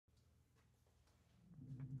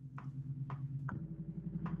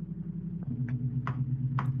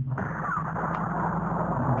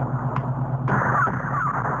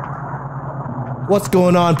What's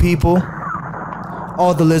going on, people?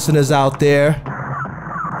 All the listeners out there,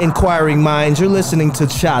 inquiring minds, you're listening to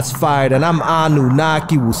Shots Fired, and I'm Anu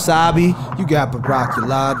Naki Wasabi. You got Barak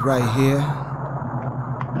Yalad right here.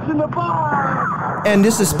 And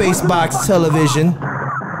this is Spacebox.Television,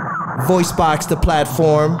 Voicebox, the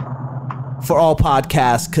platform for all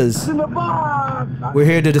podcasts, because we're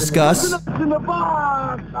here to discuss.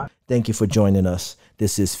 Thank you for joining us.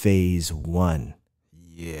 This is Phase 1.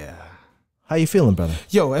 Yeah. How you feeling, brother?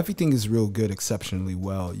 Yo, everything is real good, exceptionally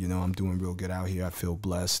well. You know, I'm doing real good out here. I feel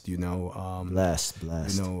blessed, you know. Blessed.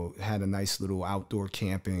 You know, had a nice little outdoor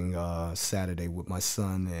camping Saturday with my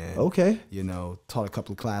son. And, Okay. you know, taught a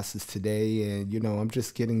couple of classes today. And, you know, I'm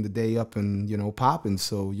just getting the day up and, you know, popping.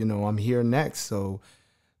 So, you know, I'm here next. So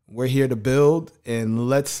we're here to build, and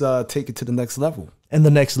let's take it to the next level. And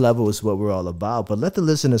the next level is what we're all about. But let the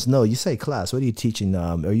listeners know. You say class. What are you teaching?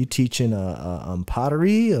 Are you teaching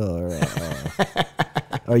pottery, or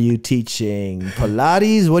are you teaching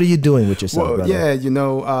Pilates? What are you doing with yourself, brother? Yeah, you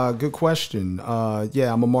know, good question.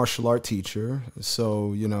 Yeah, I'm a martial art teacher.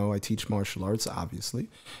 So, you know, I teach martial arts, obviously.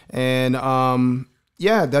 And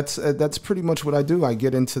yeah, that's pretty much what I do. I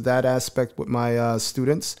get into that aspect with my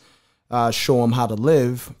students. Show them how to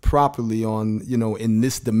live properly on, you know, in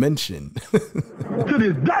this dimension. To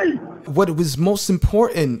this day. What was most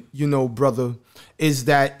important, you know, brother, is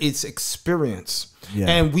that it's experience. Yeah.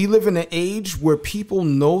 And we live in an age where people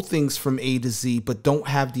know things from A to Z, but don't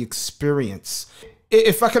have the experience.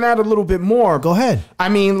 If I can add a little bit more. Go ahead. I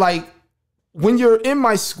mean, like, when you're in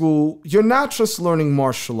my school, you're not just learning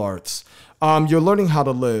martial arts. You're learning how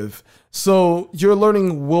to live. So you're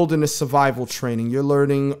learning wilderness survival training. You're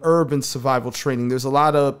learning urban survival training. There's a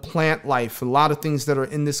lot of plant life, a lot of things that are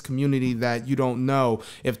in this community that you don't know.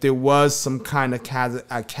 If there was some kind of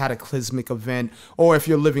cataclysmic event, or if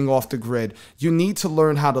you're living off the grid, you need to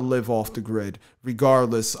learn how to live off the grid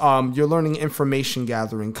regardless. You're learning information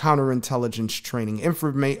gathering, counterintelligence training,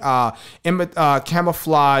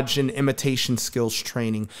 camouflage and imitation skills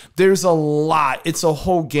training. There's a lot. It's a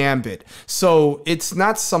whole gambit. So it's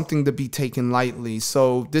not something to be taken lightly.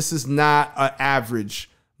 So this is not an average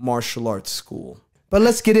martial arts school. But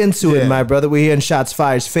let's get into it, my brother. We're here in Shots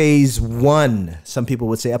Fired, Phase 1. Some people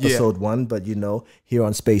would say Episode 1, but you know, here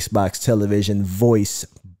on Spacebox.Television, Voice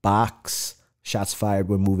Box, Shots Fired,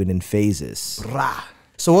 we're moving in phases. Rah.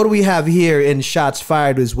 So what do we have here in Shots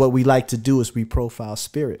Fired is what we like to do is we profile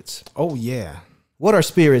spirits. Oh, yeah. What are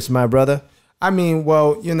spirits, my brother? I mean,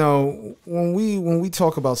 well, you know, when we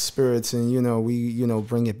talk about spirits and, you know, we, you know,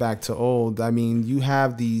 bring it back to old, I mean, you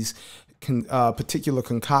have these particular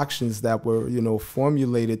concoctions that were, you know,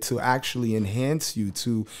 formulated to actually enhance you,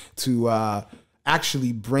 to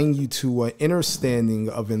actually bring you to an understanding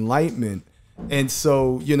of enlightenment. And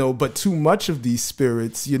so, you know, but too much of these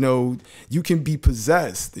spirits, you know, you can be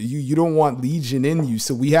possessed. You don't want legion in you.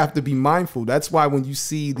 So we have to be mindful. That's why when you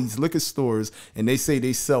see these liquor stores and they say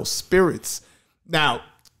they sell spirits, now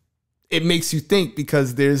it makes you think,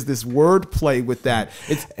 because there's this wordplay with that.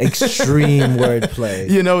 It's extreme wordplay.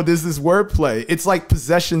 You know, there's this wordplay. It's like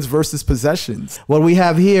possessions versus possessions. What we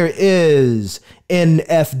have here is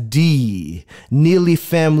NFD, Neely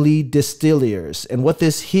Family Distillers. And what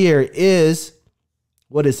this here is,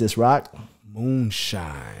 what is this, Rock?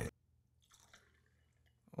 Moonshine.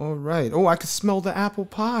 All right. Oh, I can smell the apple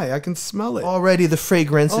pie. I can smell it. Already the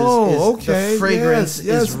fragrance okay. The fragrance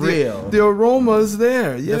is real. The aroma is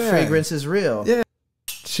there. Yeah. The fragrance is real. Yeah.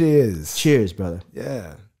 Cheers. Cheers, brother.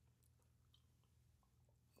 Yeah.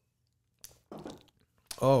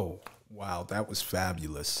 Oh, wow. That was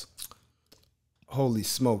fabulous. Holy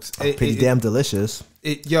smokes. Pretty damn delicious.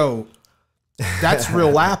 Yo, that's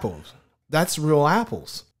real apples. That's real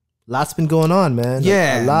apples. Lots been going on, man.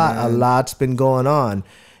 Yeah. A lot's been going on.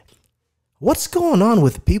 What's going on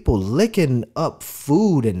with people licking up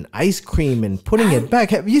food and ice cream and putting it back?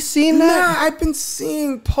 Have you seen that? Nah, I've been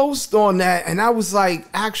seeing posts on that, and I was like,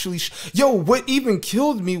 actually, yo, what even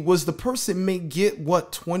killed me was the person may get,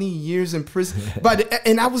 what, 20 years in prison?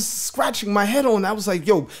 And I was scratching my head on, I was like,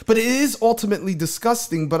 yo, but it is ultimately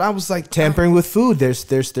disgusting, but I was like... Tampering with food,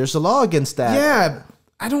 there's a law against that. Yeah,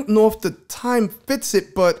 I don't know if the time fits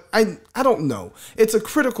it, but I don't know. It's a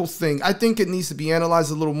critical thing. I think it needs to be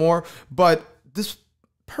analyzed a little more, but this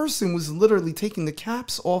person was literally taking the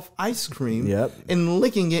caps off ice cream and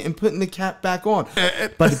licking it and putting the cap back on.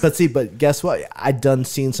 But guess what? I done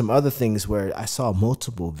seen some other things where I saw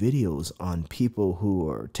multiple videos on people who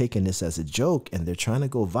are taking this as a joke and they're trying to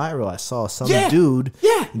go viral. I saw some dude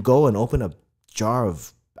go and open a jar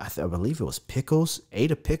of, I believe it was pickles, ate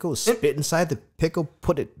a pickle, spit inside the pickle,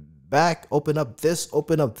 put it back, open up this,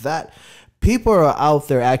 open up that, People are out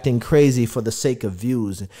there acting crazy for the sake of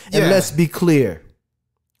views. And let's be clear.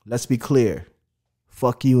 Let's be clear.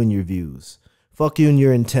 Fuck you and your views. Fuck you and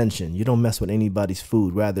your intention. You don't mess with anybody's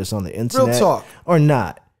food, whether it's on the internet or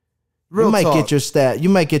not. You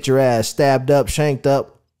might get your ass stabbed up, shanked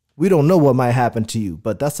up. We don't know what might happen to you,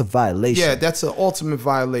 but that's a violation. Yeah, that's an ultimate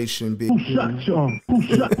violation, B.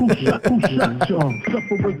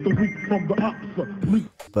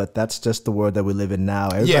 But that's just the world that we live in now.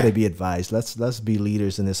 Everybody be advised. Let's be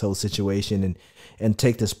leaders in this whole situation and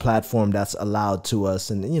take this platform that's allowed to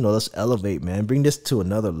us and, let's elevate, man. Bring this to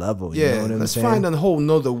another level. You know what I'm saying? Find a whole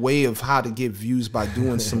nother way of how to get views by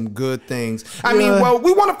doing some good things. I mean,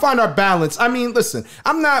 we want to find our balance. I mean, listen,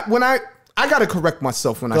 I got to correct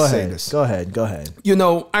myself when I say this. Go ahead.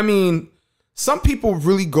 I mean, some people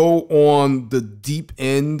really go on the deep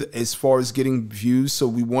end as far as getting views, so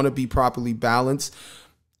we want to be properly balanced.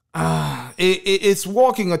 It's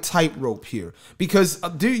walking a tightrope here because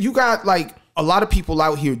you got like a lot of people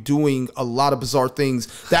out here doing a lot of bizarre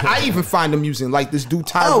things that I even find amusing, like this dude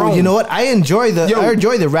Tyrone. Oh, you know what? I enjoy the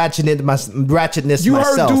ratchetness you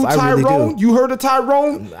myself. Heard dude Tyrone? I really do. You heard of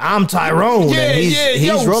Tyrone? I'm Tyrone. Yeah,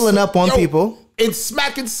 he's rolling up on people and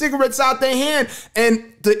smacking cigarettes out their hand,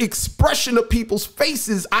 and the expression of people's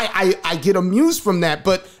faces, I get amused from that.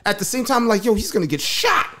 But at the same time, I'm like, he's gonna get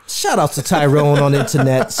shot. Shout out to Tyrone on the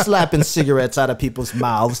internet, slapping cigarettes out of people's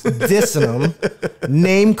mouths, dissing them,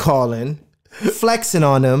 name calling, flexing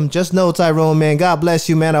on them. Just know, Tyrone, man, God bless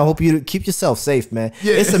you, man. I hope you keep yourself safe, man.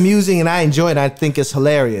 Yeah. It's amusing and I enjoy it. I think it's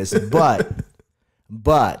hilarious. But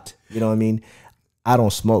you know what I mean? I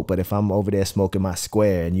don't smoke, but if I'm over there smoking my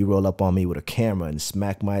square and you roll up on me with a camera and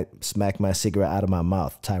smack my cigarette out of my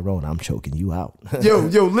mouth, Tyrone, I'm choking you out.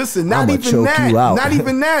 Yo, listen, not even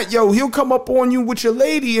that. Yo, he'll come up on you with your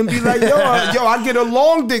lady and be like, yo, I get a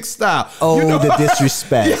long dick style. Oh, the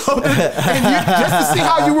disrespect. Just to see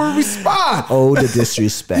how you will respond. Oh, the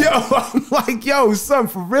disrespect. I'm like, son,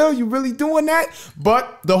 for real? You really doing that?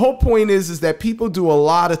 But the whole point is that people do a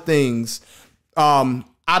lot of things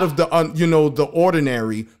out of the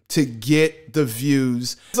ordinary to get the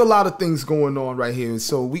views. There's a lot of things going on right here.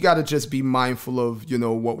 So we got to just be mindful of,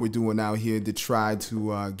 what we're doing out here to try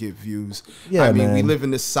to get views. Yeah, I mean, we live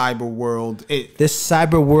in this cyber world. This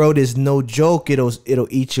cyber world is no joke. It'll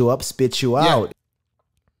eat you up, spit you out.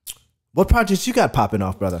 What projects you got popping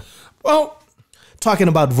off, brother? Well, talking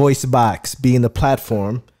about VoiceBox being the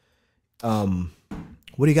platform,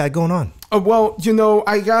 what do you got going on? Well,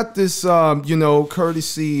 I got this,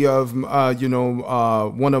 courtesy of,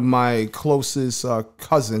 one of my closest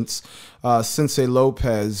cousins, Sensei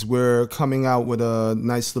Lopez. We're coming out with a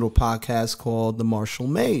nice little podcast called The Marshall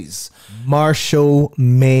Maze. Marshall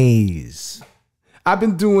Maze. I've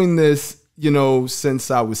been doing this,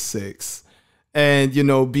 since I was 6. And,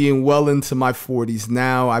 being well into my 40s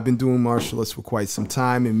now, I've been doing martial arts for quite some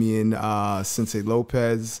time. And me and Sensei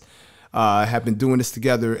Lopez have been doing this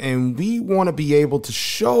together, and we want to be able to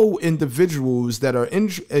show individuals that are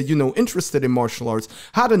interested in martial arts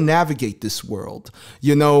how to navigate this world.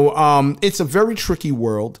 It's a very tricky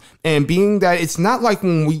world, and being that it's not like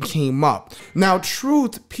when we came up. Now,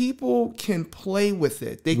 truth, people can play with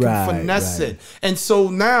it, they can finesse it, and so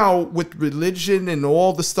now with religion and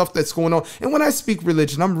all the stuff that's going on, and when I speak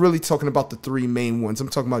religion, I'm really talking about the 3 main ones. I'm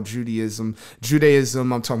talking about Judaism,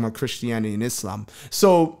 I'm talking about Christianity and Islam.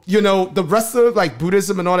 So the rest of like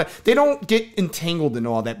Buddhism and all that, they don't get entangled in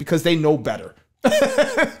all that because they know better.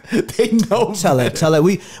 They know. Tell it.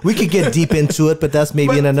 We could get deep into it, but that's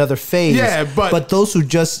maybe in another phase. Yeah, but those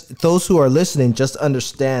who are listening, just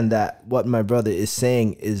understand that what my brother is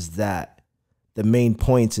saying is that the main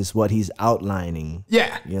points is what he's outlining.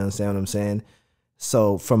 Yeah, you understand what I'm saying?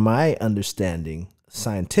 So, from my understanding,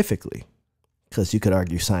 scientifically, because you could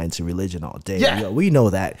argue science and religion all day. Yeah. We know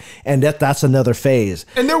that. And that's another phase.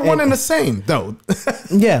 And they're one and the same, though.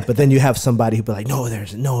 Yeah, but then you have somebody who be like, no,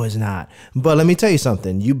 it's not. But let me tell you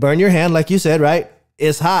something. You burn your hand, like you said, right?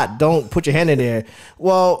 It's hot. Don't put your hand in there.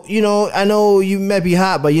 Well, I know you may be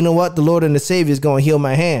hot, but you know what? The Lord and the Savior is going to heal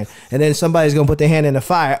my hand. And then somebody's going to put their hand in the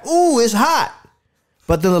fire. Ooh, it's hot.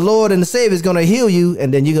 But then the Lord and the Savior is going to heal you,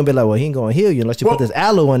 and then you're going to be like, well, he ain't going to heal you unless you put this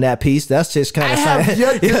aloe in that piece. That's just kind of put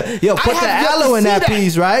the aloe in that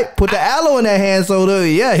piece, right? Put the aloe in that hand so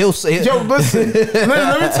he'll say it. Yo, listen,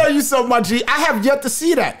 let me tell you something, my G. I have yet to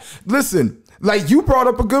see that. Listen, like you brought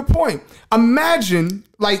up a good point. Imagine,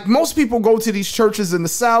 like most people go to these churches in the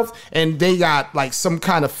South and they got like some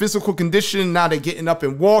kind of physical condition. Now they're getting up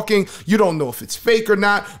and walking. You don't know if it's fake or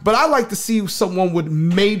not. But I like to see someone with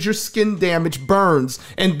major skin damage, burns,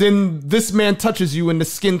 and then this man touches you and the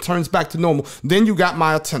skin turns back to normal. Then you got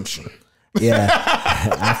my attention. Yeah.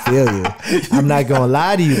 I feel you. I'm not gonna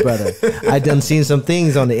lie to you, brother. I done seen some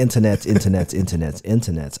things on the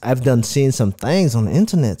internets. I've done seen some things on the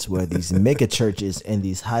internets where these mega churches and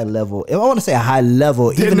these high level. I want to say a high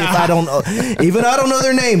level, even if I don't know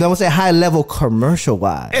their names. I want to say high level commercial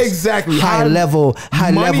wise. Exactly. High level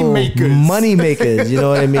money makers. You know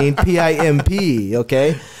what I mean? PIMP.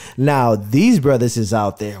 Okay. Now, these brothers is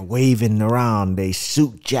out there waving around they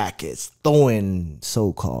suit jackets, throwing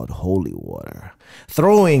so-called holy water,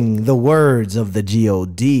 throwing the words of the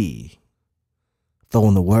God,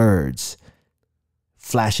 throwing the words,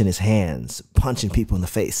 flashing his hands, punching people in the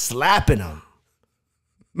face, slapping them.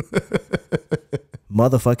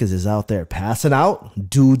 Motherfuckers is out there passing out.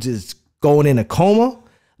 Dudes is going in a coma.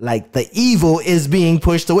 Like the evil is being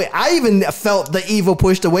pushed away. I even felt the evil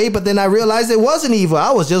pushed away, but then I realized it wasn't evil. I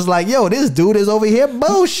was just like, yo, this dude is over here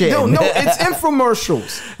bullshit. No, it's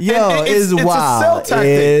infomercials. Yo, it's wild. It's a sell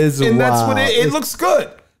tactic. And that's what it looks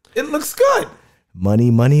good. It looks good. Money,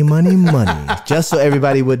 money, money, money. Just so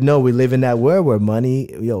everybody would know, we live in that world where money,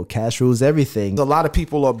 cash rules everything. A lot of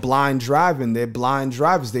people are blind driving. They're blind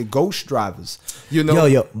drivers. They're ghost drivers. You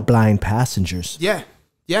know, blind passengers. Yeah.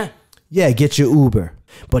 Yeah, get your Uber,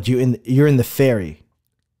 but you're in the ferry.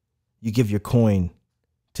 You give your coin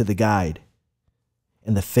to the guide,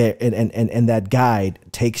 and and that guide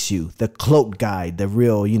takes you, the cloaked guide, the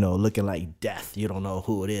real, looking like death. You don't know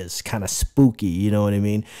who it is, kind of spooky. You know what I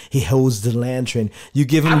mean? He holds the lantern. You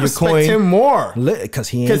give him your coin. I respect him more because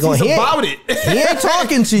he's about it. He ain't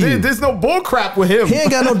talking to you. There's no bull crap with him. He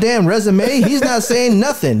ain't got no damn resume. He's not saying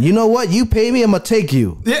nothing. You know what? You pay me, I'm gonna take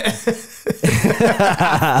you. Yeah.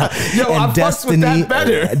 Yo, I fucks with that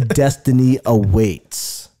better. Destiny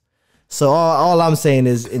awaits. So all I'm saying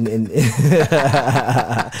is,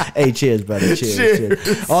 hey, cheers, brother.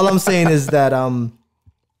 Cheers. All I'm saying is that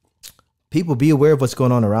people, be aware of what's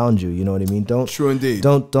going on around you. You know what I mean? True indeed.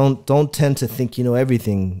 Don't tend to think you know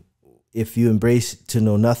everything. If you embrace to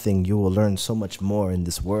know nothing, you will learn so much more in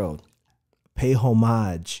this world. Pay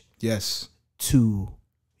homage, yes, to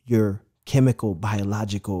your chemical,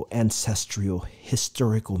 biological, ancestral,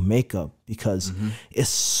 historical makeup, because it's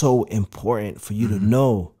so important for you to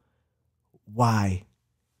know why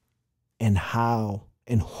and how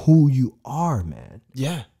and who you are, man.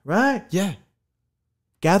 Yeah. Right? Yeah.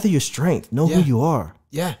 Gather your strength. Know who you are.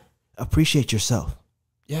 Yeah. Appreciate yourself.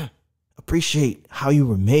 Yeah. Appreciate how you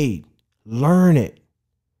were made. Learn it.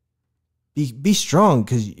 Be strong,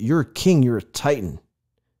 because you're a king, you're a titan.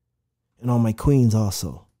 And all my queens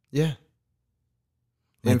also. Yeah.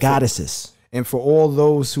 My goddesses. And for all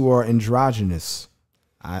those who are androgynous,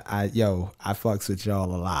 I fucks with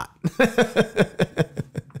y'all a lot.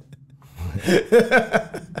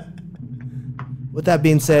 With that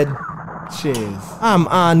being said, cheers. I'm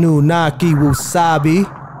Anu Naki Wasabi.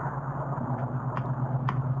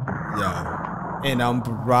 Yo. And I'm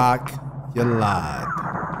Barak Yalad.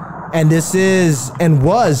 And this is and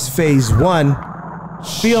was Phase 1.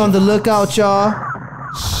 Be on the lookout, y'all.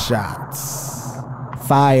 Shots.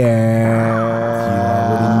 Fire. You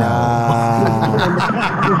already know.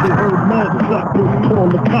 Call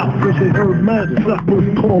the cops, they heard matters.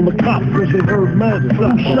 Call the cops, they heard matters.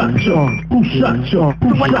 Who shot y'all? Who shot y'all?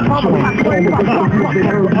 Who shot y'all? Call the cops, they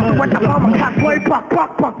heard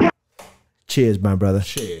matters. Cheers, my brother.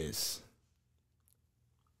 Cheers.